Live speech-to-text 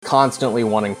constantly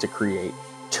wanting to create.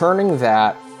 Turning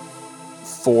that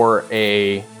for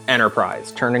a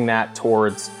enterprise, turning that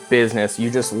towards business,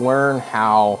 you just learn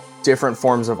how different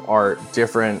forms of art,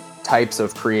 different types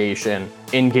of creation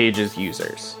engages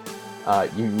users.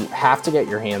 You have to get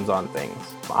your hands on things.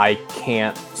 I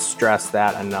can't stress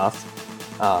that enough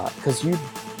because you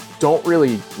don't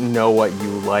really know what you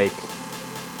like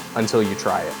until you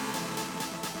try it.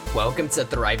 Welcome to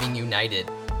Thriving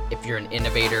United. If you're an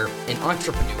innovator, an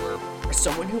entrepreneur, or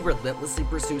someone who relentlessly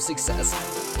pursues success,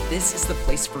 this is the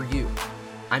place for you.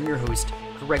 I'm your host,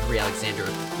 Gregory Alexander,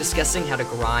 discussing how to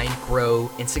grind, grow,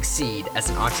 and succeed as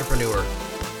an entrepreneur.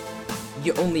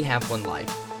 You only have one life,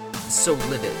 so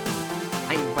live it.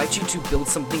 I invite you to build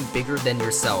something bigger than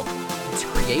yourself, to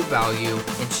create value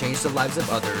and change the lives of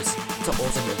others, to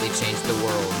ultimately change the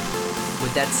world.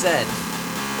 With that said,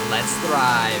 let's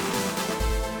thrive.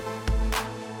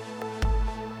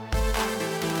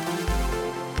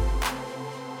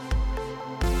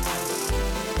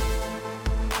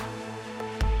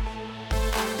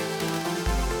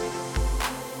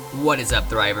 What is up,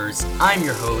 Thrivers? I'm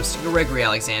your host, Gregory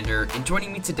Alexander, and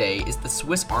joining me today is the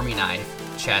Swiss Army knife,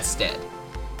 Chaz Stead.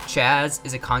 Chaz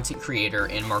is a content creator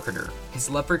and marketer. His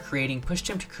love for creating pushed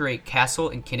him to create Castle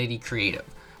and Kennedy Creative,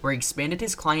 where he expanded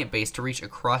his client base to reach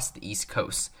across the East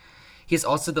Coast. He is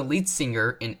also the lead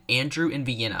singer in Andrew in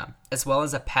Vienna, as well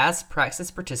as a past Praxis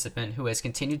participant who has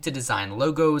continued to design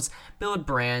logos, build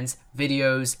brands,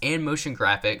 videos, and motion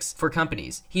graphics for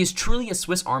companies. He is truly a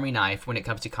Swiss Army knife when it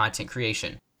comes to content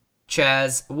creation.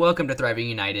 Chaz, welcome to Thriving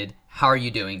United. How are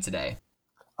you doing today?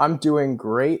 I'm doing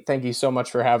great. Thank you so much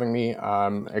for having me.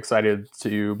 I'm excited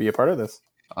to be a part of this.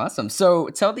 Awesome. So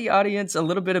tell the audience a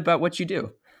little bit about what you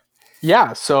do.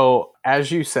 Yeah, so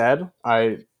as you said,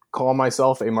 I call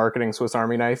myself a marketing Swiss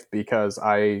Army knife because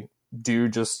I do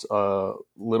just a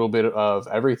little bit of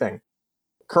everything.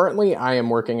 Currently, I am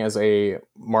working as a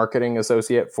marketing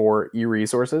associate for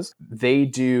eResources. They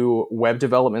do web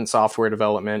development, software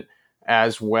development,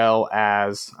 as well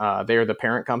as they are the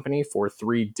parent company for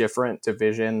 3 different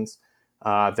divisions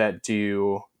that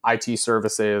do IT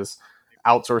services,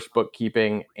 outsourced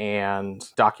bookkeeping, and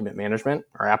document management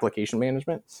or application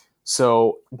management.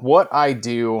 So what I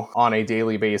do on a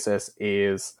daily basis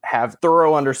is have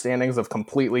thorough understandings of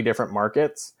completely different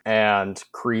markets and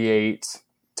create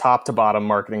top to bottom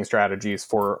marketing strategies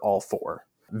for all 4.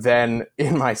 Then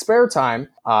in my spare time,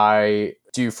 I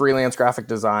do freelance graphic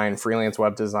design, freelance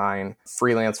web design,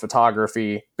 freelance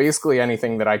photography, basically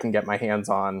anything that I can get my hands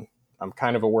on. I'm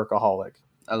kind of a workaholic.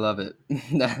 I love it.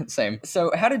 Same.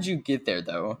 So how did you get there,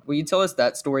 though? Will you tell us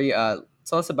that story? Tell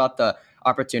us about the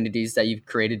opportunities that you've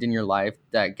created in your life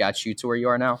that got you to where you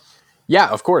are now. Yeah,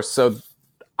 of course. So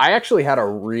I actually had a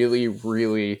really,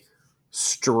 really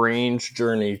strange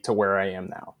journey to where I am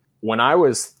now. When I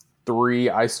was 3,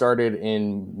 I started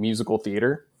in musical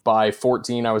theater. By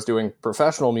 14, I was doing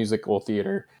professional musical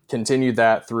theater, continued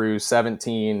that through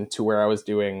 17 to where I was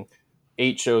doing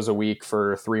 8 shows a week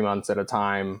for 3 months at a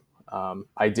time.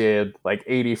 I did like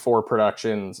 84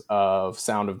 productions of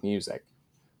Sound of Music.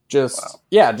 Just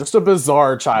a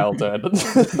bizarre childhood.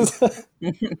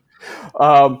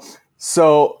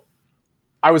 So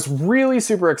I was really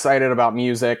super excited about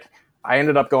music. I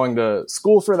ended up going to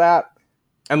school for that.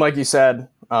 And like you said,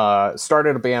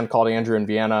 started a band called Andrew in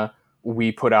Vienna.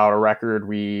 We put out a record.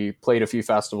 We played a few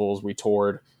festivals. We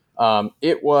toured.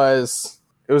 It was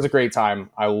a great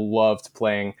time. I loved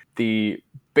playing. The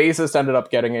bassist ended up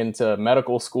getting into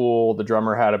medical school. The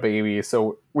drummer had a baby.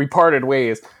 So we parted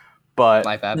ways. But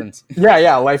life happens.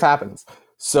 Yeah, life happens.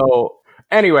 So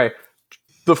anyway,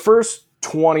 the first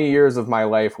 20 years of my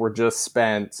life were just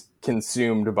spent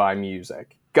consumed by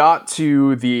music. Got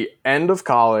to the end of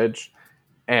college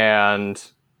and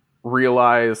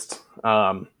realized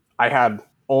I had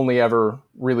only ever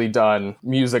really done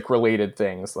music-related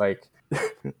things. Like,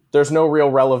 there's no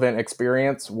real relevant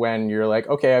experience when you're like,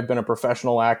 okay, I've been a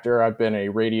professional actor, I've been a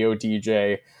radio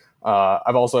DJ,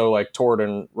 I've also like toured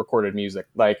and recorded music.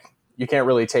 Like, you can't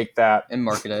really take that and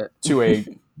market it to a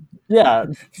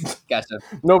Gotcha.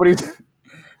 Nobody's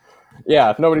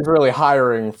really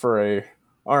hiring for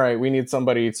all right, we need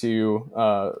somebody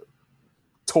to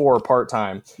tour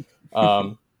part-time.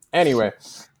 Anyway,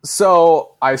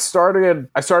 so I started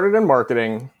in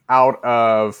marketing out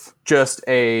of just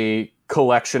a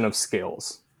collection of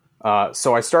skills.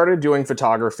 So I started doing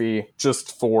photography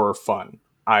just for fun.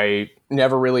 I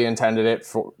never really intended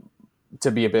it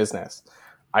to be a business.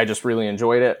 I just really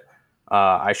enjoyed it.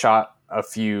 I shot a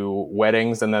few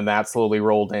weddings, and then that slowly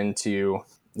rolled into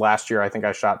last year, I think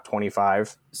I shot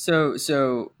 25.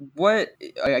 So what?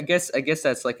 I guess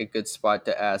that's like a good spot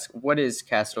to ask. What is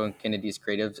Castle and Kennedy's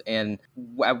Creatives, and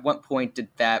at what point did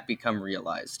that become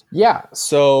realized? Yeah,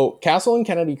 so Castle and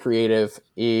Kennedy Creative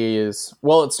is,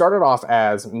 well, it started off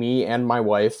as me and my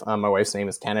wife. My wife's name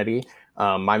is Kennedy.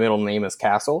 My middle name is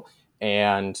Castle.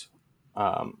 And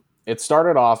it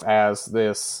started off as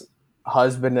this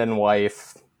husband and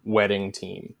wife wedding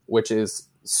team, which is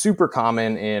super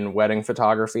common in wedding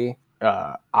photography.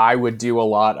 I would do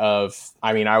I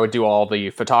would do all the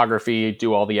photography,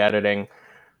 do all the editing,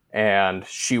 and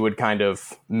she would kind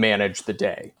of manage the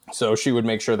day. So she would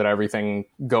make sure that everything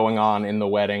going on in the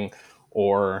wedding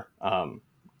or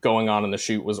going on in the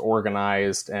shoot was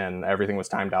organized and everything was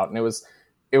timed out. And it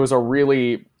was a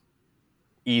really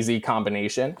easy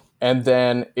combination. And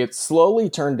then it slowly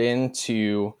turned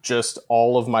into just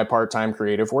all of my part-time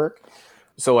creative work.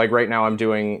 So like right now I'm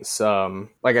doing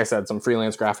some, like I said, some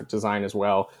freelance graphic design as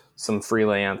well, some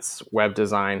freelance web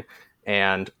design,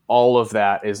 and all of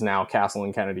that is now Castle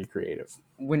and Kennedy Creative.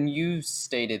 When you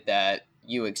stated that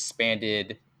you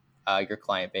expanded your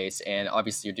client base, and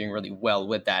obviously you're doing really well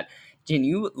with that, can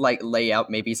you like lay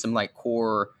out maybe some like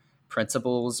core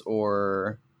principles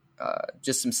or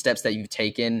just some steps that you've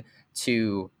taken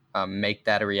to make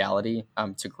that a reality,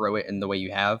 to grow it in the way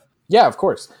you have? Yeah, of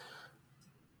course.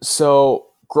 So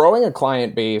growing a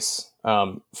client base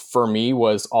for me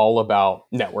was all about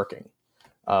networking.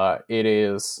 It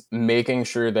is making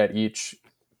sure that each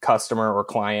customer or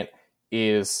client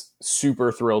is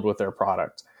super thrilled with their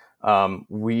product.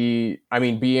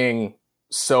 Being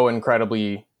so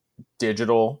incredibly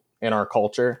digital in our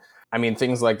culture,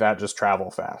 things like that just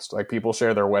travel fast. Like people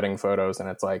share their wedding photos and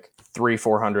it's like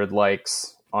 300-400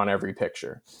 likes on every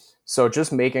picture. So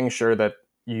just making sure that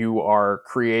you are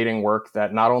creating work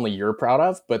that not only you're proud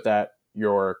of, but that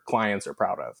your clients are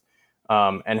proud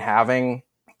of. And having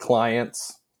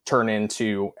clients turn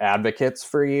into advocates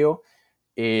for you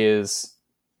is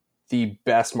the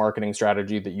best marketing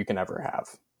strategy that you can ever have,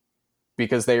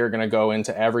 because they are going to go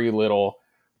into every little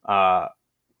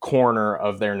corner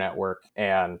of their network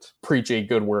and preach a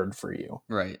good word for you.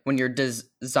 Right. When you're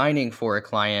designing for a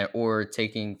client or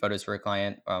taking photos for a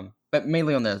client, but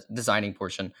mainly on the designing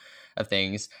portion of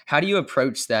things, how do you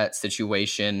approach that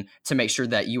situation to make sure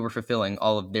that you are fulfilling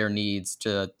all of their needs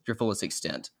to your fullest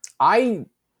extent? I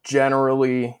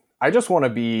just want to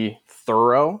be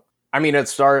thorough. It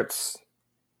starts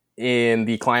in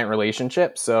the client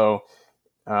relationship. So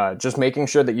just making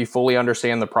sure that you fully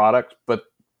understand the product, but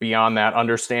beyond that,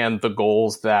 understand the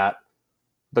goals that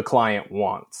the client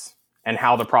wants and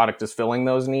how the product is filling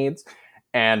those needs,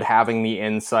 and having the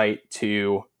insight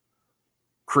to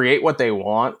create what they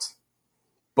want,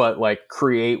 but like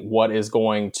create what is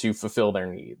going to fulfill their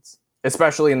needs,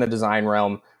 especially in the design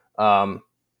realm.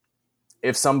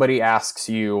 If somebody asks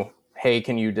you, hey,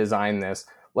 can you design this?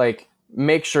 Like,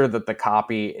 make sure that the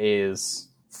copy is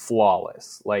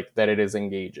flawless, like that it is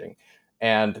engaging.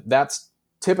 And that's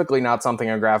typically not something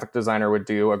a graphic designer would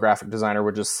do. A graphic designer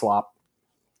would just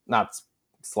not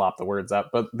slop the words up,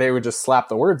 but they would just slap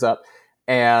the words up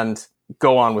and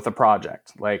go on with the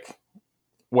project. Like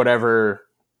whatever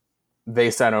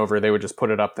they sent over, they would just put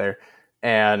it up there.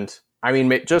 And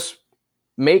just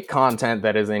make content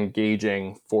that is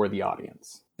engaging for the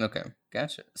audience. Okay,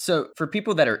 gotcha. So for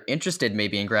people that are interested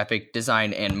maybe in graphic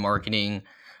design and marketing,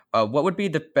 what would be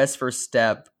the best first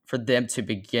step for them to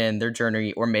begin their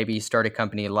journey, or maybe start a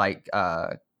company like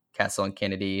Castle and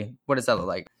Kennedy? What does that look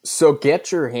like? So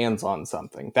get your hands on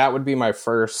something. That would be my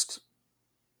first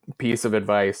piece of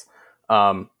advice.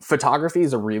 Photography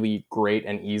is a really great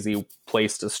and easy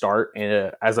place to start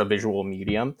as a visual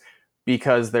medium,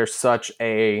 because there's such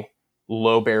a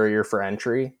low barrier for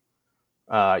entry.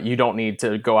 You don't need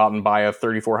to go out and buy a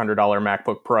 $3,400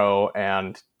 MacBook Pro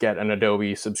and get an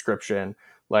Adobe subscription.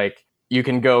 Like, you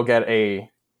can go get a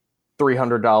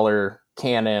 $300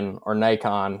 Canon or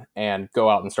Nikon and go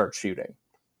out and start shooting.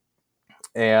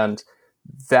 And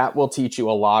that will teach you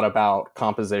a lot about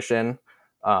composition.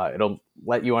 It'll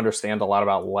let you understand a lot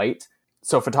about light.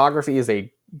 So photography is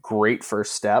a great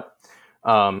first step.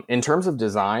 In terms of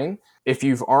design, if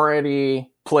you've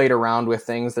already played around with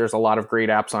things, there's a lot of great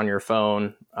apps on your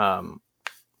phone.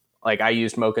 Like I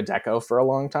used Mocha Deco for a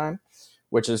long time,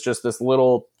 which is just this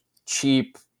little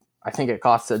cheap, I think it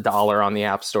costs $1 on the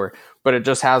App Store, but it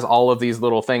just has all of these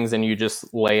little things and you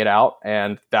just lay it out.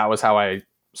 And that was how I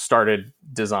started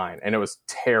design. And it was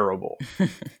terrible.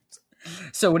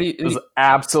 So it was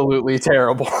absolutely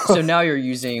terrible. So now you're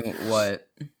using what?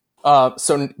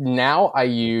 So now I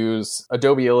use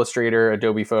Adobe Illustrator,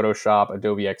 Adobe Photoshop,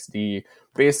 Adobe XD,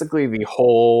 basically the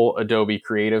whole Adobe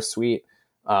Creative Suite.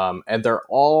 And they're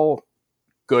all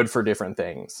good for different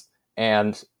things.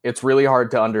 And it's really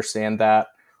hard to understand that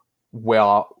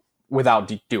well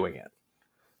without doing it.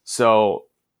 So,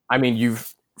 I mean,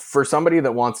 for somebody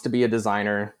that wants to be a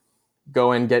designer,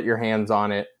 go and get your hands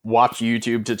on it. Watch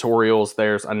YouTube tutorials.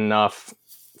 There's enough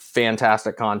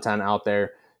fantastic content out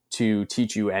there to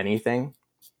teach you anything.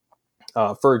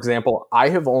 For example, I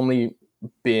have only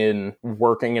been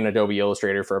working in Adobe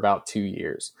Illustrator for about 2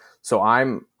 years. So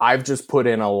I've just put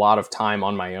in a lot of time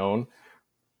on my own,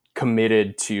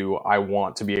 committed to, I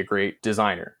want to be a great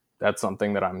designer. That's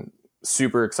something that I'm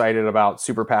super excited about,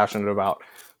 super passionate about.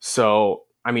 So,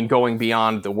 I mean, going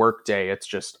beyond the workday, it's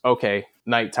just, okay,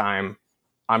 nighttime,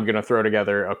 I'm going to throw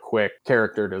together a quick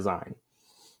character design.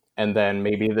 And then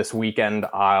maybe this weekend,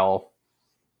 I'll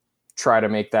try to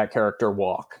make that character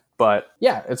walk. But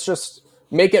yeah, it's just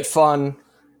make it fun.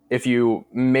 If you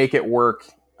make it work,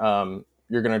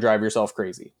 you're going to drive yourself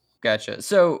crazy. Gotcha.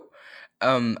 So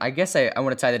I guess I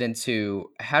want to tie that into,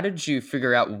 how did you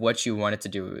figure out what you wanted to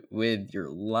do with your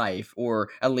life, or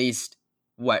at least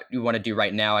what you want to do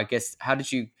right now? I guess, how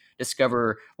did you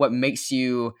discover what makes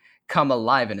you come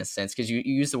alive in a sense? Because you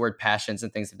use the word passions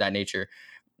and things of that nature,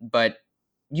 but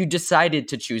you decided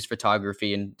to choose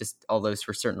photography and just all those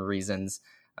for certain reasons.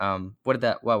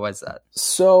 What was that?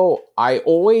 So I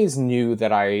always knew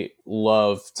that I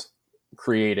loved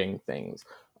creating things.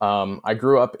 I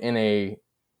grew up in a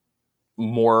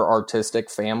more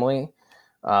artistic family.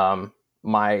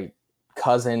 My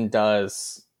cousin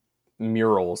does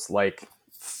murals, like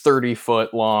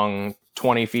 30-foot long,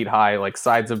 20 feet high, like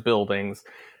sides of buildings,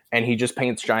 and he just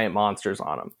paints giant monsters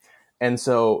on them. And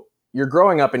so you're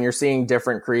growing up and you're seeing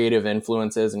different creative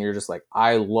influences, and you're just like,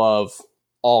 I love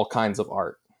all kinds of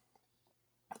art.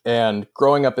 And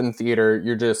growing up in theater,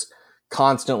 you're just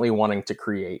constantly wanting to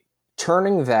create.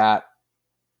 Turning that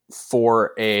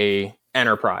for a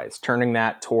enterprise, turning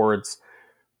that towards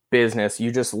business,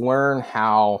 you just learn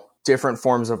how different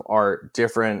forms of art,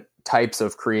 different types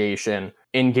of creation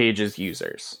engages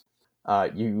users.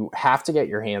 You have to get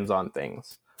your hands on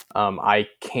things. I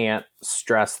can't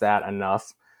stress that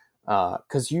enough,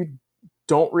 because you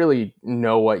don't really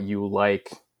know what you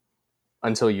like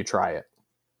until you try it.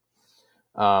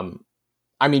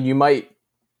 I mean, you might,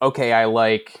 okay, I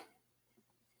like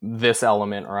this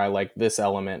element, or I like this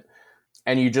element,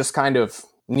 and you just kind of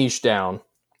niche down.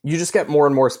 You just get more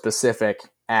and more specific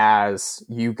as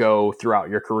you go throughout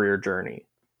your career journey.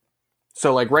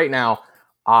 So like right now,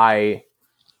 I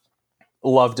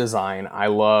love design.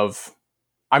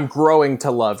 I'm growing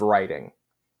to love writing.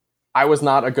 I was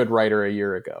not a good writer a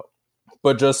year ago,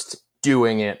 but just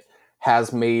doing it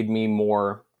has made me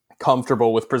more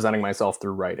comfortable with presenting myself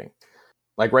through writing.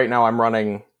 Like right now, I'm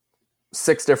running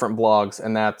 6 different blogs,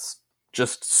 and that's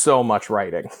just so much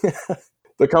writing.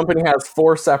 The company has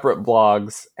 4 separate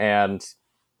blogs, and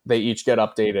they each get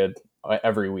updated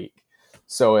every week.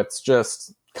 So it's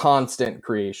just constant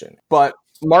creation. But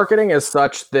marketing is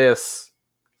such this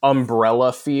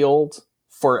umbrella field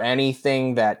for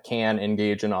anything that can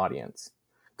engage an audience.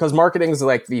 Because marketing is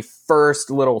like the first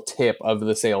little tip of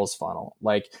the sales funnel.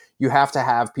 Like, you have to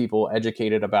have people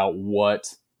educated about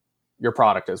what your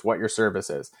product is, what your service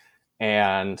is.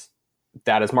 And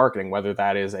that is marketing, whether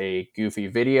that is a goofy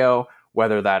video,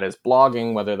 whether that is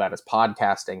blogging, whether that is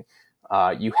podcasting.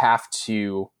 You have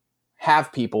to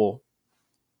have people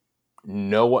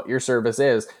know what your service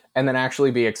is, and then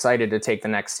actually be excited to take the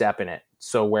next step in it.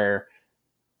 So where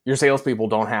your salespeople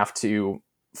don't have to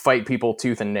fight people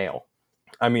tooth and nail.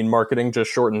 I mean, marketing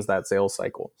just shortens that sales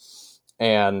cycle.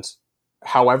 And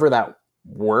however that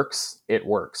works, it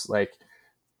works. Like,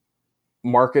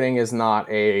 marketing is not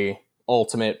a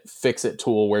ultimate fix-it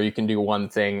tool where you can do one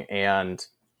thing and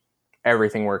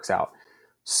everything works out.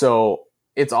 So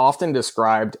it's often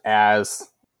described as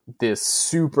this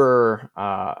super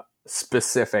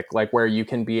specific, like where you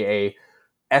can be a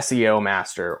SEO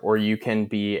master, or you can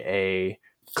be a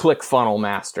ClickFunnels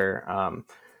master.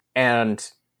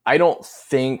 And I don't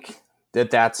think that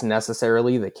that's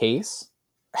necessarily the case.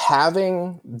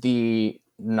 Having the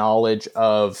knowledge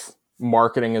of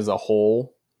marketing as a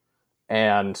whole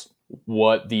and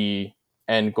what the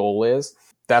end goal is,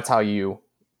 that's how you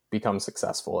become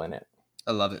successful in it.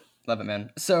 I love it. Love it,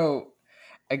 man. So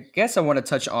I guess I want to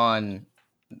touch on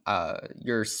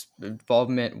your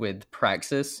involvement with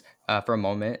Praxis for a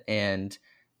moment. And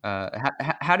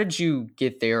how did you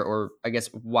get there? Or I guess,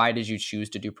 why did you choose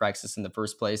to do Praxis in the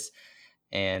first place?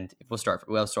 And we'll start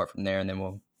from there, and then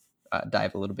we'll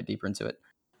dive a little bit deeper into it.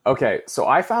 Okay, so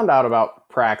I found out about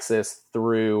Praxis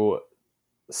through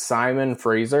Simon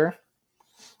Fraser,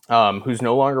 who's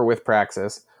no longer with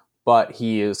Praxis, but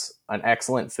he is an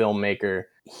excellent filmmaker.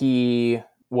 He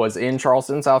was in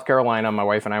Charleston, South Carolina. My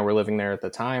wife and I were living there at the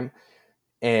time.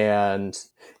 And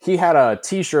he had a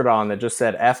t-shirt on that just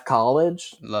said F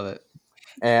college. Love it.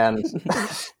 And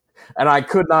and I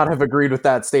could not have agreed with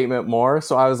that statement more.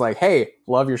 So I was like, hey,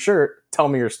 love your shirt. Tell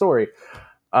me your story.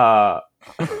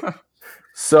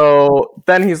 So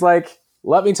then he's like,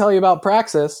 let me tell you about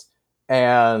Praxis.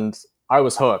 And I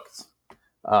was hooked.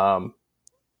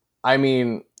 I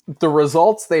mean, the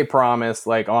results they promised,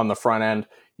 like on the front end,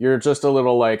 you're just a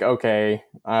little like, okay,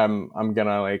 I'm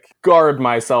gonna like guard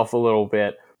myself a little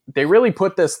bit. They really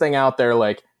put this thing out there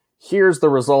like, here's the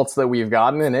results that we've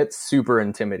gotten, and it's super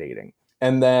intimidating.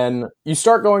 And then you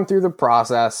start going through the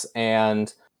process,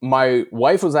 and my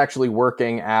wife was actually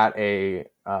working at a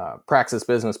Praxis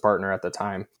business partner at the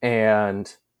time.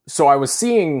 And so I was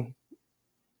seeing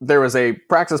there was a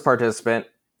Praxis participant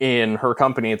in her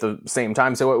company at the same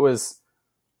time. So it was,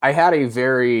 I had a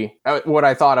very, what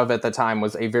I thought of at the time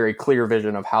was a very clear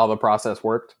vision of how the process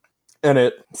worked. And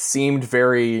it seemed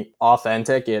very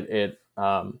authentic. It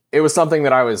was something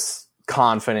that I was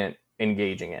confident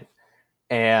engaging in,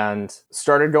 and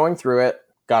started going through it,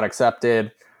 got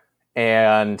accepted.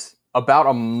 And about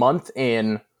a month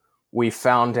in, we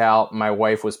found out my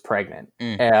wife was pregnant.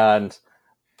 And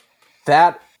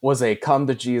that was a come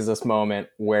to Jesus moment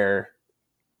where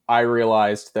I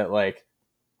realized that like,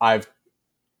 I've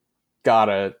got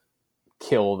to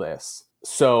kill this.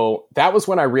 So that was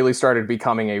when I really started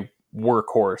becoming a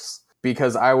workhorse,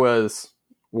 because I was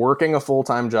working a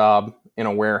full-time job in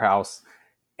a warehouse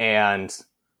and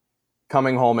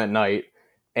coming home at night.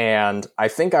 And I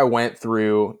think I went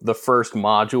through the first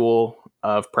module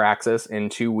of Praxis in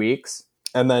 2 weeks.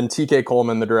 And then TK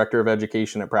Coleman, the director of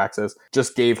education at Praxis,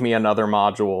 just gave me another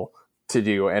module to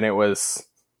do. And it was,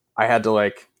 I had to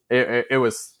like, it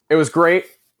was great.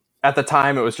 At the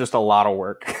time, it was just a lot of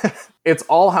work. It's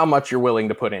all how much you're willing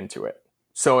to put into it.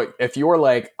 So if you're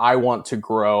like, I want to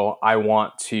grow, I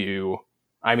want to,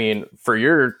 I mean, for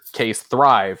your case,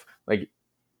 thrive, like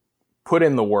put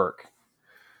in the work.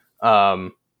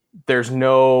 There's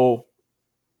no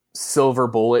silver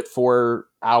bullet for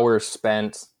hours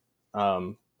spent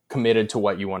committed to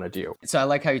what you want to do. So I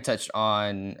like how you touched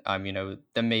on,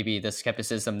 maybe the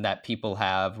skepticism that people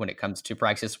have when it comes to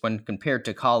Praxis when compared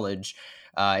to college.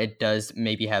 It does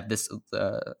maybe have this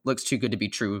looks too good to be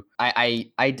true.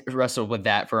 I wrestled with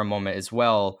that for a moment as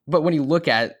well. But when you look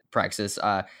at Praxis,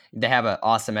 they have an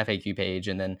awesome FAQ page,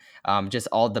 and then just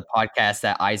all the podcasts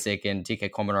that Isaac and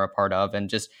TK Coleman are a part of. And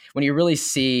just when you really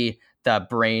see the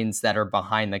brains that are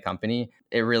behind the company,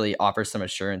 it really offers some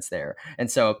assurance there.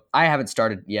 And so I haven't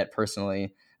started yet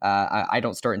personally. I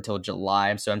don't start until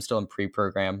July. So I'm still in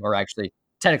pre-program, or actually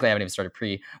technically I haven't even started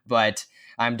pre, but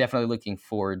I'm definitely looking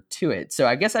forward to it. So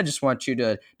I guess I just want you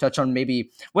to touch on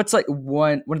maybe what's like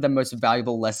one of the most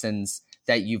valuable lessons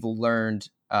that you've learned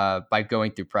by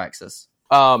going through Praxis.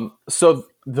 So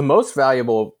the most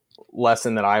valuable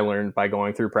lesson that I learned by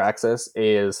going through Praxis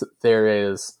is there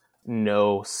is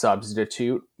no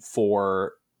substitute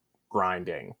for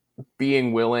grinding.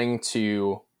 Being willing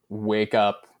to wake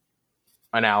up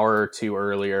an hour or two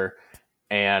earlier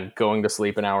and going to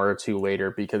sleep an hour or two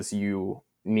later because you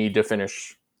need to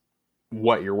finish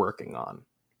what you're working on.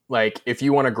 Like, if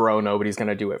you want to grow, nobody's going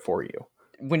to do it for you.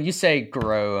 When you say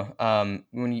grow,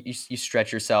 when you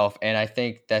stretch yourself, and I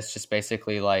think that's just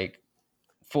basically like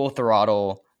full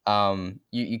throttle.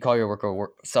 You call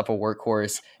yourself a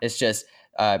workhorse. It's just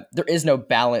there is no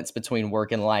balance between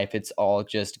work and life. It's all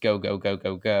just go, go, go,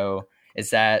 go, go.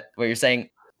 Is that what you're saying?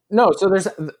 No. So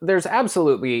there's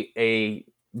absolutely a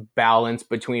balance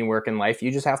between work and life. You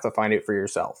just have to find it for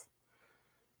yourself.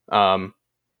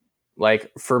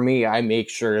 Like for me, I make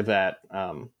sure that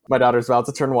my daughter's about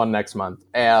to turn 1 next month,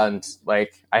 and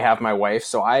like I have my wife,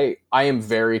 so I am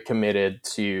very committed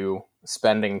to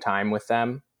spending time with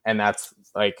them, and that's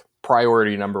like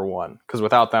priority number one, because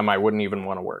without them I wouldn't even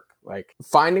want to work. Like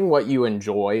finding what you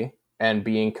enjoy and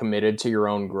being committed to your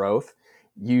own growth,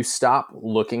 you stop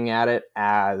looking at it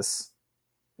as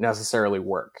necessarily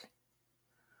work.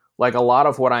 Like a lot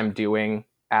of what I'm doing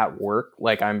at work,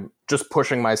 like I'm just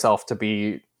pushing myself to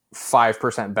be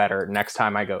 5% better next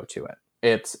time I go to it.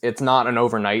 It's not an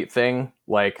overnight thing.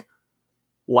 Like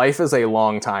life is a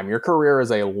long time. Your career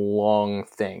is a long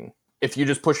thing. If you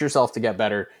just push yourself to get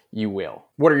better, you will.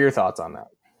 What are your thoughts on that?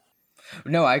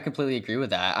 No, I completely agree with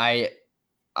that.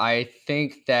 I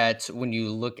think that when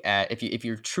you look at if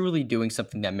you're truly doing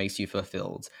something that makes you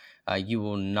fulfilled, you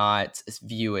will not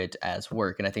view it as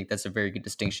work. And I think that's a very good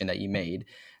distinction that you made,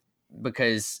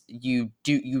 because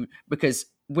because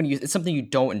when it's something you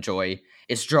don't enjoy,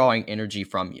 it's drawing energy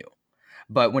from you.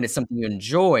 But when it's something you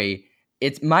enjoy,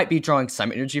 it might be drawing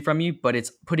some energy from you, but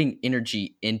it's putting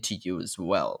energy into you as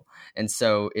well. And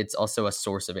so it's also a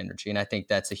source of energy. And I think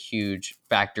that's a huge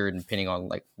factor depending on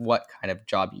like what kind of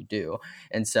job you do.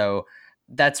 And so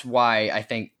that's why I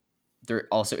think there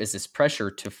also is this pressure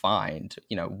to find,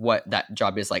 what that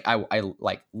job is. Like I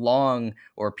like long,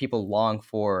 or people long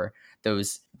for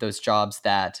those jobs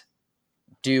that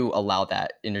do allow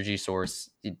that energy source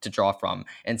to draw from.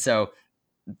 And so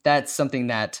that's something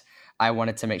that I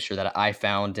wanted to make sure that I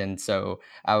found. And so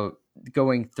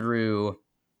going through,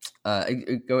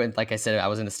 like I said, I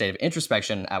was in a state of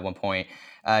introspection at one point,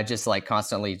 just like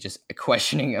constantly just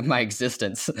questioning my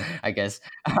existence, I guess.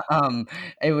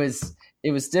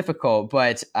 It was difficult,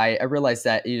 but I realized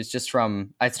that it was just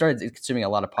I started consuming a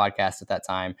lot of podcasts at that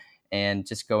time, and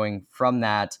just going from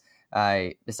that,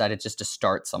 I decided just to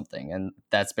start something. And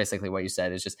that's basically what you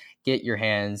said, is just get your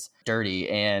hands dirty.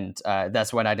 And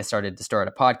that's when I decided to start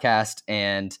a podcast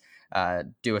and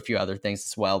do a few other things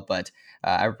as well. But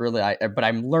but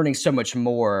I'm learning so much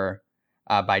more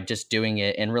by just doing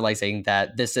it, and realizing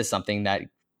that this is something that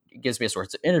gives me a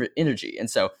source of energy. And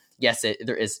so, yes,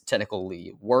 there is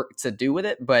technically work to do with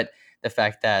it, but the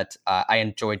fact that I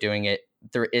enjoy doing it,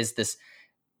 there is this,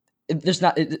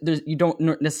 you don't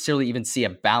necessarily even see a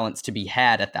balance to be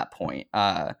had at that point.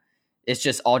 It's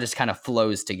just all just kind of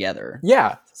flows together.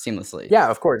 Yeah. Seamlessly. Yeah,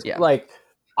 of course. Yeah. Like,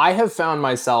 I have found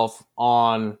myself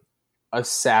on a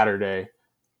Saturday,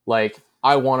 like,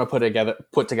 I want to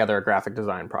put together a graphic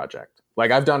design project.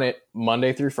 Like, I've done it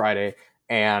Monday through Friday,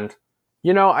 and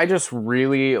I just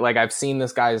really, like, I've seen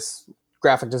this guy's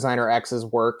graphic designer X's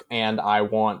work, and I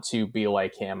want to be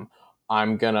like him.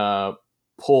 I'm gonna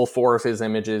pull 4 of his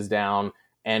images down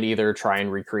and either try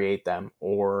and recreate them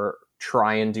or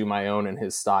try and do my own in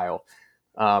his style.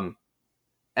 And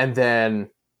then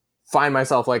find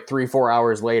myself like 3-4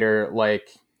 hours later, like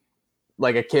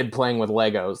a kid playing with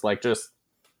Legos, like just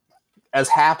as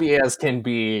happy as can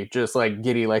be, just like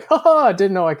giddy, like, haha, I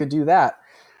didn't know I could do that.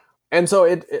 And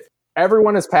so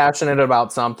everyone is passionate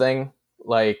about something.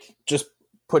 Like, just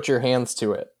put your hands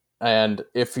to it. And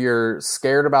if you're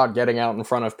scared about getting out in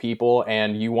front of people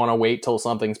and you want to wait till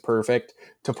something's perfect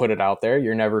to put it out there,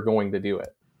 you're never going to do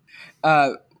it.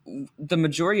 The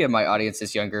majority of my audience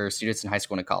is younger students in high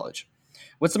school and college.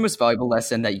 What's the most valuable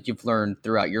lesson that you've learned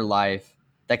throughout your life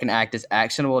that can act as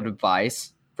actionable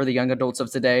advice for the young adults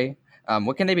of today?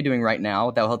 What can they be doing right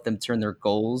now that will help them turn their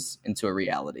goals into a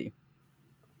reality?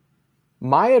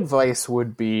 My advice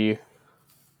would be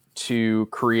to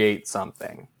create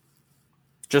something.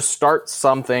 Just start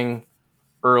something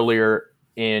earlier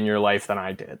in your life than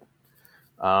I did.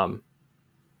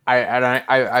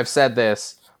 I've said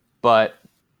this, but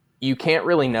you can't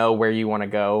really know where you want to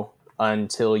go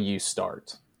until you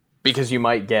start, because you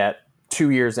might get 2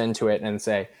 years into it and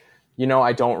say,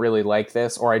 I don't really like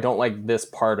this, or I don't like this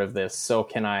part of this, so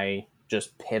can I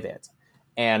just pivot?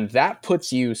 And that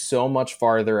puts you so much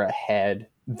farther ahead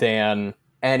than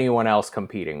anyone else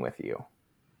competing with you.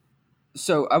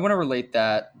 So I want to relate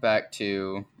that back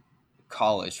to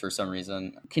college for some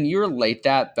reason. Can you relate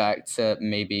that back to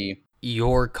maybe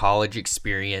your college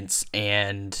experience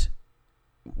and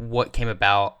what came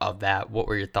about of that? What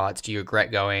were your thoughts? Do you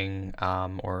regret going,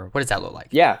 or what does that look like?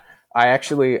 Yeah, I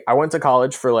went to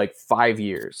college for like 5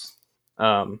 years.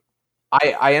 I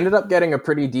ended up getting a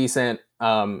pretty decent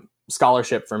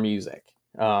scholarship for music.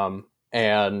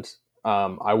 And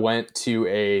I went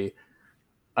to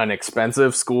an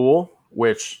expensive school,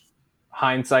 which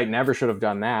hindsight never should have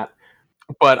done that.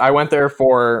 But I went there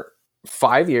for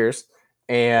 5 years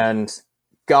and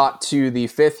got to the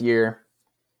 5th year,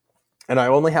 and I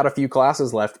only had a few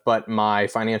classes left, but my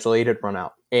financial aid had run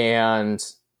out, and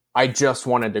I just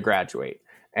wanted to graduate.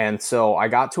 And so I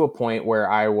got to a point where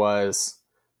I was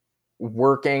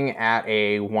working at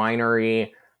a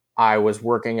winery, I was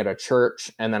working at a church,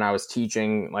 and then I was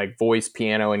teaching like voice,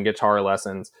 piano, and guitar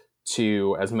lessons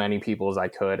to as many people as I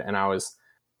could. And I was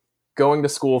going to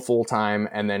school full time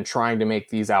and then trying to make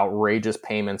these outrageous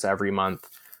payments every month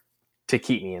to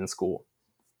keep me in school.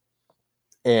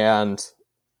 And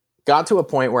got to a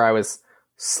point where I was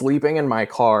sleeping in my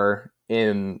car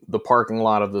in the parking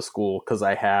lot of the school because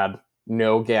I had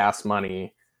no gas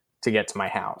money to get to my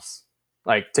house,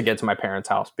 like to get to my parents'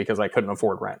 house, because I couldn't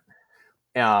afford rent.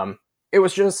 It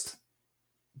was just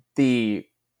the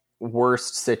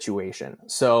worst situation.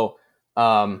 So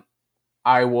I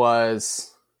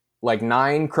was like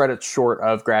 9 credits short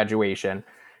of graduation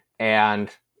and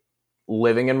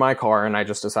living in my car, and I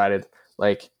just decided,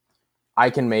 like, I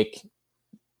can make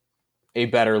a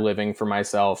better living for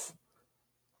myself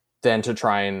than to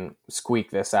try and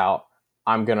squeak this out.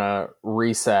 I'm gonna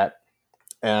reset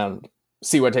and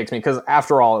see what takes me. Because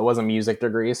after all, it was a music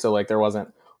degree, so like there wasn't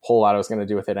a whole lot I was going to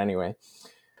do with it anyway.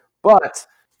 But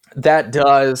that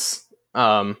does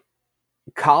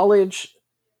college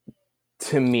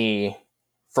to me,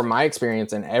 from my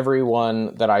experience and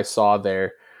everyone that I saw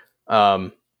there,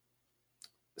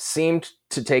 seemed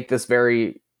to take this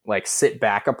very like sit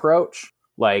back approach.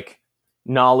 Like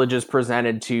knowledge is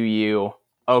presented to you.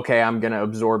 Okay, I'm going to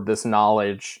absorb this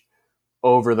knowledge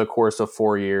over the course of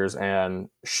 4 years and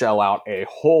shell out a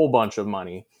whole bunch of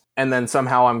money. And then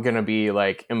somehow I'm going to be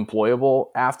like employable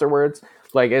afterwards.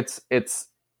 Like it's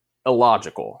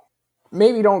illogical.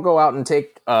 Maybe don't go out and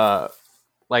take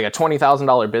like a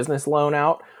 $20,000 business loan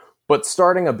out, but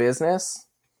starting a business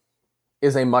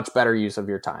is a much better use of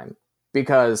your time,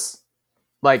 because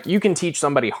like you can teach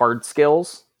somebody hard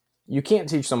skills. You can't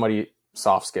teach somebody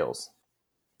soft skills.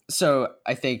 So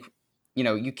I think,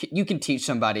 you can teach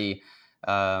somebody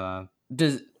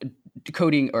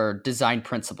coding or design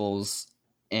principles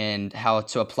and how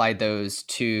to apply those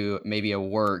to maybe a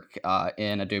work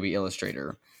in Adobe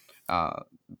Illustrator.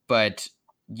 But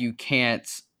you can't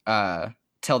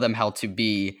tell them how to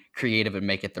be creative and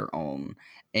make it their own.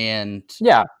 And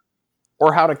yeah,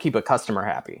 or how to keep a customer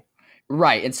happy.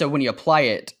 Right. And so when you apply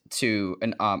it to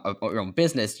your own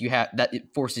business, it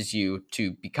forces you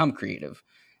to become creative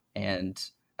and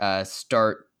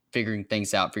start figuring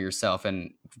things out for yourself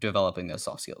and developing those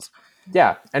soft skills.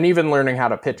 Yeah. And even learning how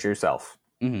to pitch yourself.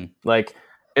 Mm-hmm. Like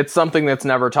it's something that's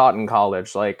never taught in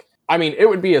college. Like, I mean, it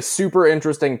would be a super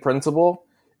interesting principle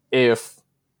if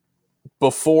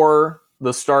before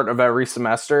the start of every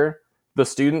semester, the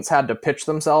students had to pitch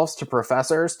themselves to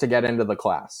professors to get into the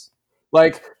class.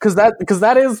 Like, because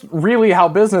that is really how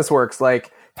business works.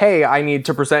 Like, hey, I need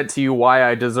to present to you why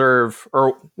I deserve,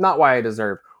 or not why I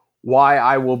deserve, why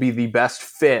I will be the best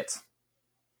fit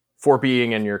for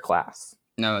being in your class.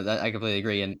 No, I completely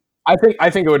agree. And I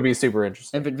think it would be super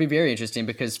interesting. It would be very interesting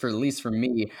because, at least for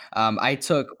me, I'm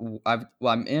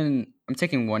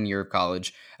taking 1 year of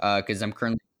college because I'm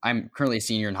currently a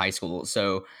senior in high school.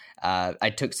 So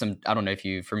I took some. I don't know if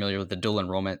you're familiar with the dual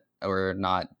enrollment or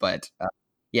not, but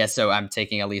yeah. So I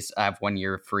have 1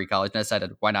 year of free college, and I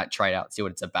decided why not try it out, see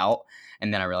what it's about,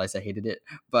 and then I realized I hated it.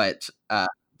 But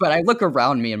I look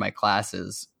around me in my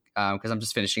classes because I'm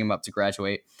just finishing them up to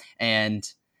graduate, and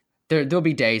there'll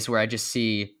be days where I just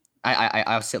see.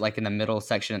 I'll sit like in the middle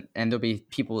section, and there'll be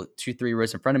people 2-3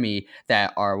 rows in front of me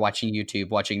that are watching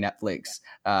YouTube, watching Netflix,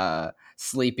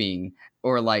 sleeping,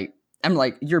 or like I'm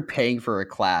like, you're paying for a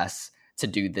class to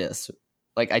do this.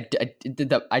 Like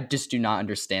I just do not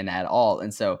understand that at all.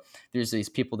 And so there's these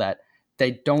people that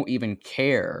they don't even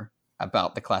care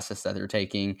about the classes that they're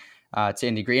taking to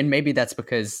any degree, and maybe that's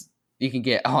because you can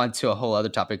get onto a whole other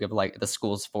topic of like the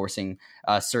schools forcing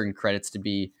certain credits to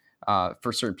be.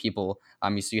 For certain people,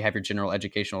 so you have your general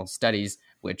educational studies,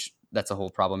 which that's a whole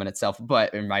problem in itself,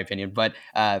 but in my opinion, but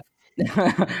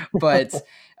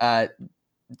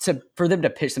for them to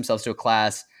pitch themselves to a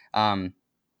class, I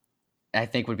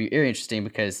think would be very interesting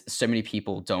because so many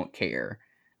people don't care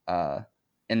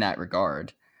in that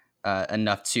regard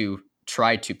enough to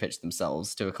try to pitch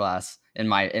themselves to a class. In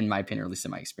my opinion, or at least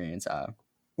in my experience.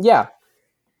 Yeah.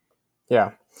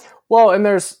 Well, and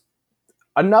there's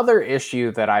another issue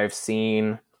that I've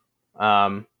seen,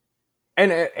 and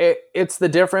it's the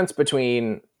difference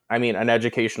between, I mean, an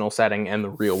educational setting and the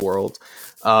real world,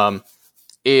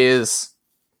 is,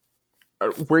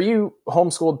 were you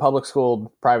homeschooled, public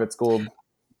schooled, private schooled?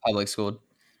 Public schooled.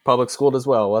 Public schooled as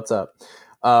well. What's up?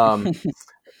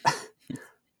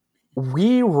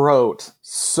 We wrote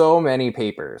so many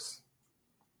papers.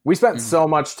 We spent so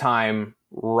much time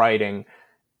writing,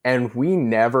 and we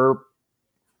never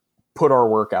put our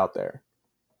work out there.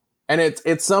 And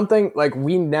it's something like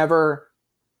we never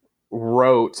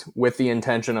wrote with the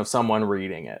intention of someone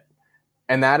reading it.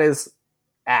 And that is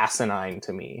asinine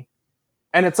to me.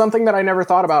 And it's something that I never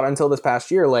thought about until this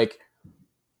past year. Like,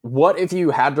 what if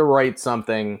you had to write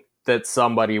something that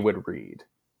somebody would read?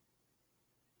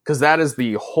 Because that is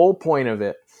the whole point of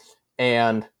it.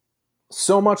 And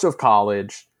so much of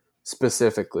college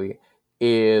specifically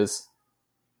is,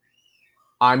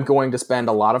 I'm going to spend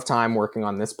a lot of time working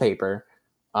on this paper.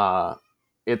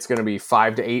 It's going to be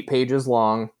 5 to 8 pages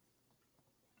long,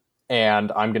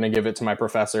 and I'm going to give it to my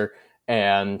professor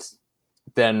and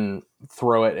then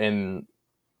throw it in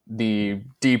the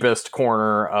deepest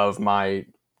corner of my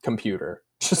computer,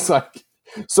 just like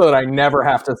so that I never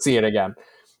have to see it again.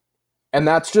 And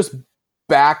that's just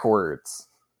backwards.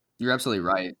 You're absolutely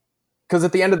right. Because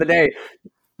at the end of the day,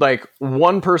 like,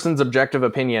 one person's objective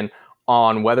opinion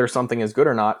on whether something is good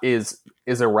or not is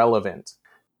irrelevant.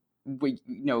 Going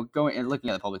and looking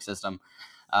at the public system,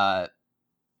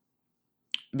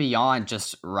 beyond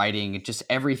just writing, just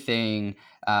everything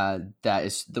that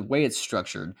is the way it's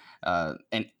structured,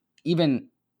 and even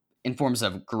in forms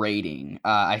of grading.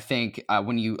 I think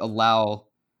when you allow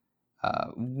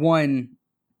one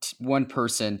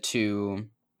person to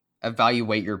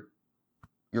evaluate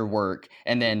your work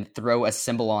and then throw a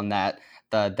symbol on that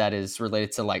is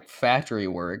related to like factory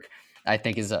work, I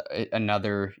think is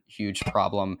another huge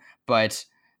problem. But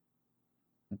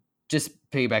just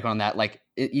piggyback on that, like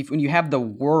when you have the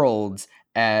world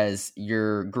as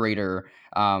your grader,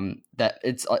 that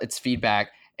it's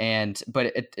feedback, but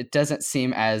it doesn't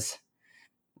seem as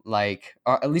like,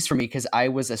 or at least for me, because I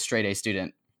was a straight A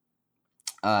student.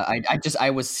 I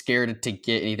was scared to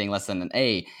get anything less than an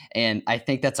A, and I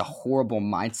think that's a horrible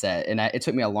mindset. And it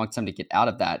took me a long time to get out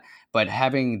of that. But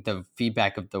having the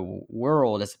feedback of the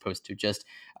world as opposed to just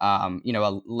a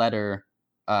letter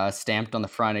stamped on the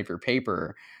front of your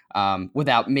paper,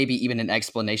 without maybe even an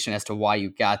explanation as to why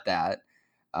you got that,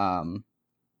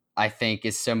 I think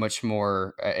is so much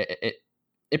more.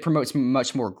 It promotes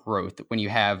much more growth when you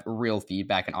have real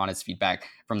feedback and honest feedback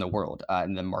from the world,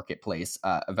 and the marketplace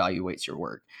evaluates your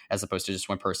work as opposed to just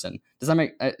one person. Does that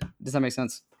make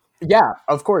sense? Yeah,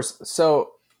 of course.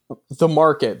 So the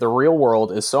market, the real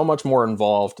world, is so much more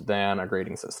involved than a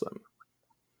grading system.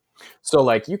 So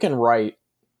like you can write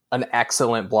an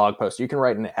excellent blog post, you can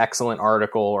write an excellent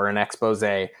article or an expose,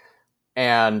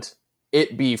 and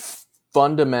it be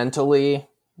fundamentally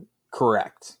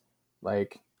correct.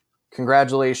 Like,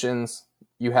 congratulations,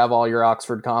 you have all your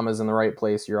Oxford commas in the right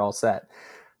place, you're all set.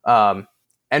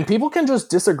 And people can just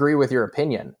disagree with your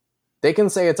opinion. They can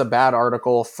say it's a bad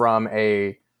article from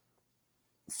a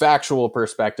factual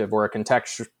perspective or a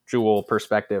contextual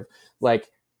perspective. Like,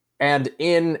 and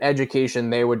in education,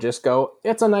 they would just go,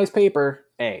 it's a nice paper,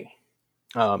 A.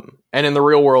 And in the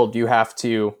real world, you have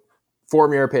to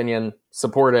form your opinion,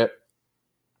 support it,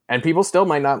 and people still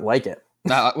might not like it.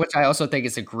 Which I also think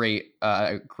is a great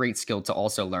skill to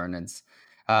also learn, and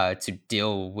to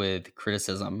deal with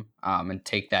criticism, and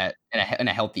take that in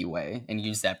a healthy way and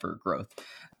use that for growth.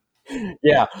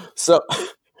 Yeah. So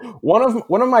one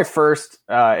of my first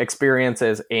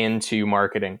experiences into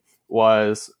marketing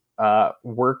was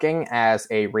working as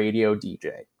a radio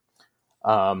DJ.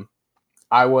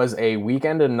 I was a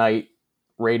weekend and night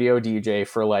radio DJ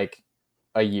for like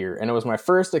a year, and it was my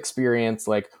first experience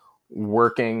like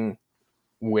working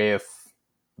with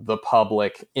the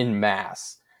public in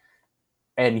mass.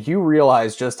 And you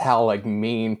realize just how like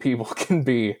mean people can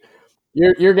be.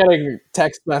 You're getting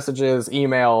text messages,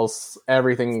 emails,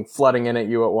 everything flooding in at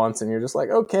you at once, and you're just like,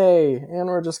 okay, and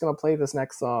we're just gonna play this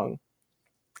next song.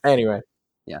 Anyway.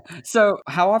 Yeah. So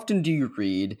how often do you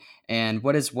read, and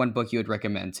what is one book you would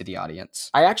recommend to the audience?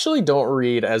 I actually don't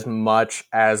read as much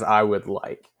as I would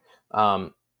like.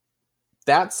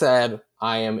 That said,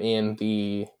 I am in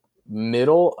the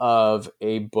middle of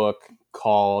a book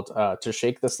called To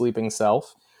Shake the Sleeping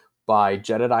Self by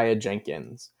Jedediah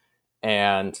Jenkins.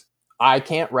 And I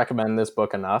can't recommend this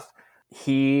book enough.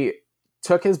 He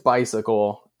took his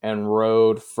bicycle and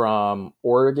rode from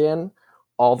Oregon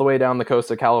all the way down the coast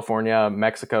of California,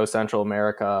 Mexico, Central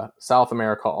America, South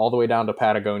America, all the way down to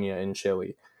Patagonia in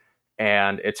Chile.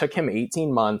 And it took him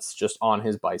 18 months just on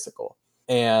his bicycle.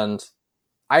 And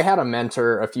I had a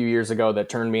mentor a few years ago that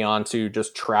turned me on to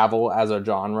just travel as a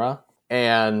genre.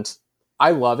 And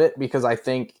I love it because I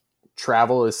think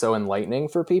travel is so enlightening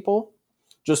for people,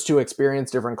 just to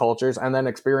experience different cultures and then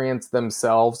experience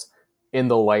themselves in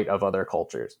the light of other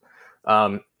cultures.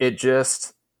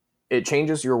 It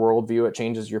changes your worldview. It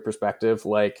changes your perspective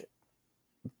like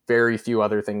very few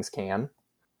other things can.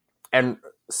 And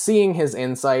seeing his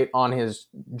insight on his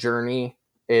journey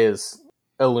is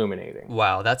illuminating.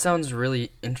 Wow, that sounds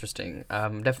really interesting.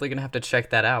 I'm definitely going to have to check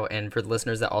that out. And for the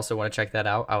listeners that also want to check that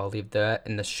out, I will leave that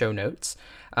in the show notes.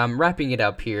 Wrapping it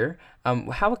up here,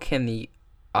 how can the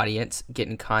audience get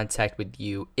in contact with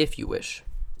you if you wish?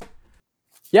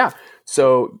 Yeah,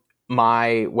 so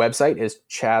my website is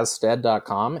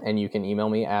chazstead.com, and you can email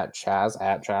me at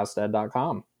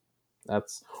chaz@chazstead.com.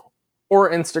 Or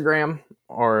Instagram,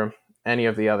 or any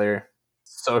of the other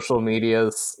social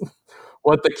medias.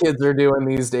 What the kids are doing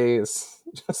these days.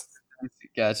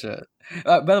 Gotcha.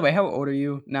 By the way, how old are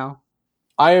you now?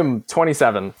 I am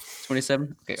 27.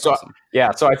 27? Okay, so, awesome.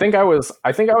 Yeah, so I think I was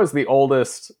the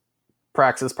oldest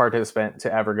Praxis participant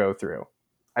to ever go through.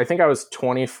 I think I was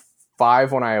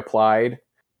 25 when I applied.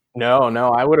 No,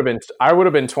 I would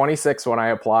have been 26 when I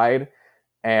applied,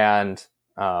 and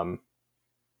I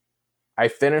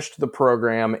finished the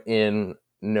program in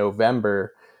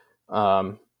November.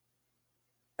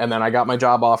 And then I got my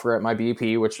job offer at my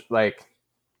BP, which, like,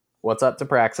 what's up to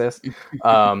Praxis?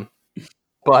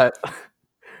 But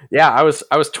yeah, I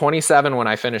was 27 when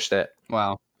I finished it.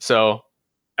 Wow. So,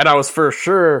 and I was for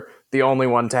sure the only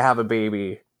one to have a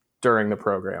baby during the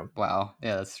program. Wow.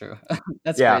 Yeah, that's true.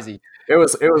 That's crazy. It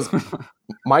was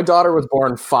my daughter was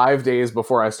born 5 days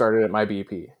before I started at my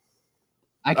BP.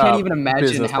 I can't even imagine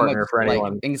business how much partner for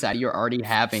anyone. anxiety you're already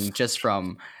having just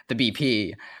from the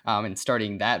BP and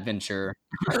starting that venture.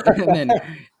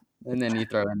 and then you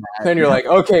throw in that. Then you're like,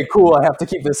 okay, cool. I have to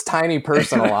keep this tiny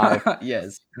person alive.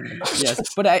 Yes.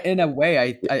 But in a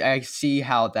way, I see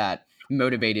how that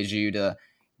motivated you to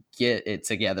get it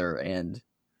together and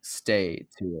stay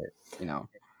to it, you know?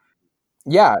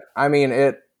 Yeah. I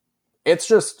mean, it's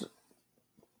just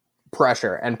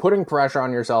pressure and putting pressure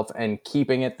on yourself and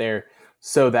keeping it there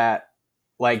so that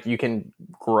like you can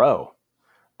grow.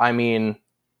 I mean,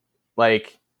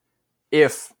 like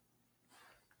if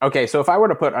I were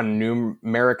to put a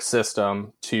numeric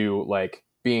system to like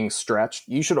being stretched,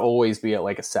 you should always be at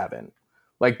like a 7.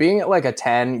 Like being at like a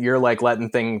 10, you're like letting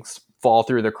things fall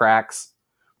through the cracks.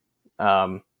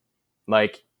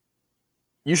 Like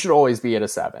you should always be at a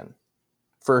 7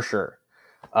 for sure.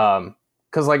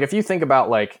 Cause like if you think about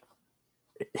like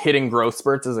hitting growth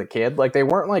spurts as a kid, like they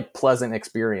weren't like pleasant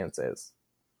experiences.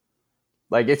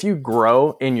 Like if you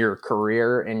grow in your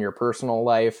career, in your personal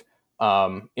life,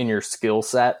 in your skill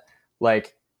set,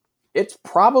 like it's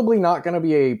probably not going to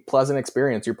be a pleasant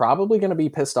experience. You're probably going to be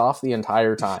pissed off the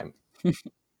entire time.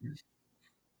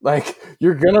 Like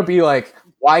you're going to be like,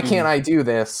 why can't I do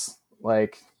this?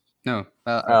 Like, no.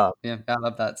 Yeah, I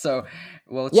love that. So,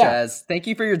 well, Chaz, thank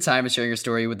you for your time and sharing your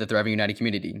story with the Thriving United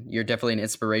community. You're definitely an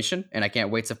inspiration, and I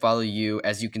can't wait to follow you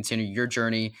as you continue your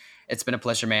journey. It's been a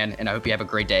pleasure, man, and I hope you have a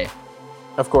great day.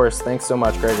 Of course. Thanks so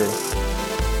much, Gregory.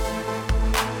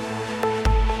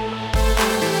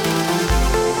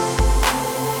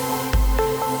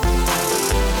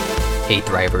 Hey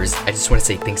Thrivers, I just want to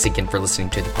say thanks again for listening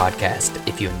to the podcast.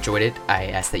 If you enjoyed it, I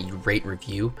ask that you rate and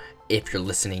review if you're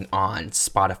listening on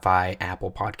Spotify, Apple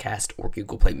Podcast, or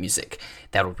Google Play Music.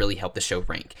 That'll really help the show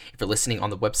rank. If you're listening on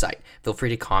the website, feel free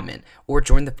to comment or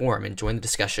join the forum and join the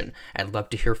discussion. I'd love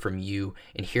to hear from you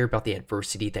and hear about the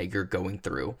adversity that you're going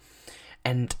through.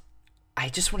 And I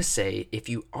just want to say, if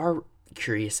you are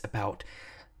curious about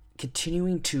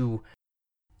continuing to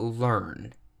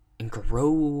learn and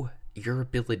grow your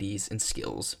abilities and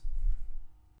skills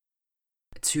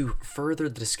to further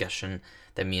the discussion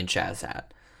that me and Chaz had,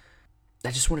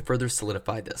 I just want to further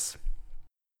solidify this.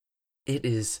 It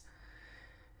is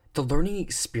the learning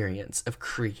experience of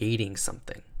creating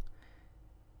something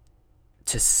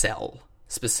to sell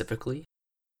specifically.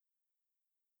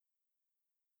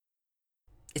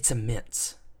 It's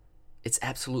immense. It's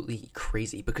absolutely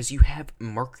crazy because you have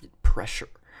market pressure.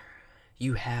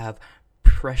 You have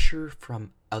pressure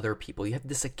from other people. You have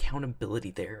this accountability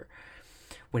there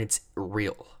when it's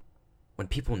real, when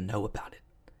people know about it.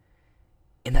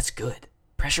 And that's good.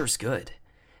 Pressure is good.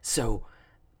 So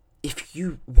if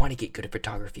you want to get good at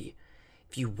photography,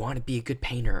 if you want to be a good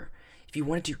painter, if you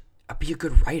want to be a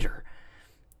good writer,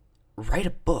 write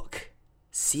a book.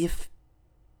 See if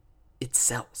it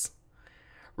sells.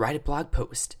 Write a blog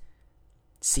post.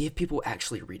 See if people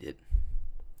actually read it.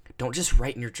 Don't just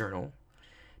write in your journal.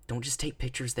 Don't just take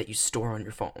pictures that you store on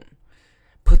your phone.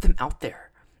 Put them out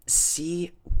there.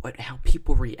 See how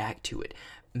people react to it.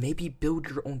 Maybe build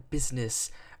your own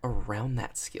business around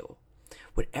that skill.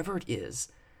 Whatever it is,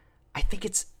 I think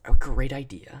it's a great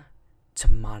idea to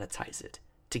monetize it,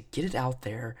 to get it out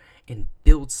there and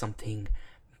build something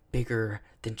bigger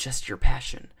than just your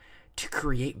passion, to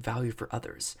create value for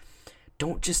others.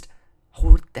 Don't just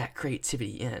hold that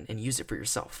creativity in and use it for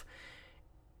yourself.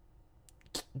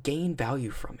 Gain value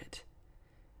from it.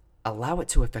 Allow it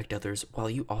to affect others while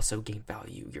you also gain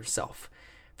value yourself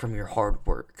from your hard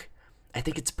work. I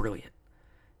think it's brilliant.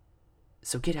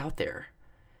 So get out there,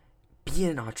 be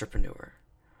an entrepreneur,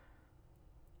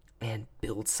 and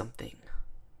build something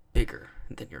bigger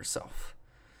than yourself.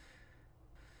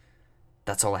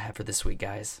 That's all I have for this week,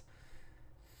 guys.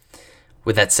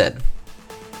 With that said,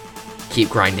 keep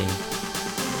grinding,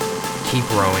 keep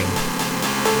growing,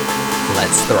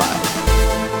 let's thrive.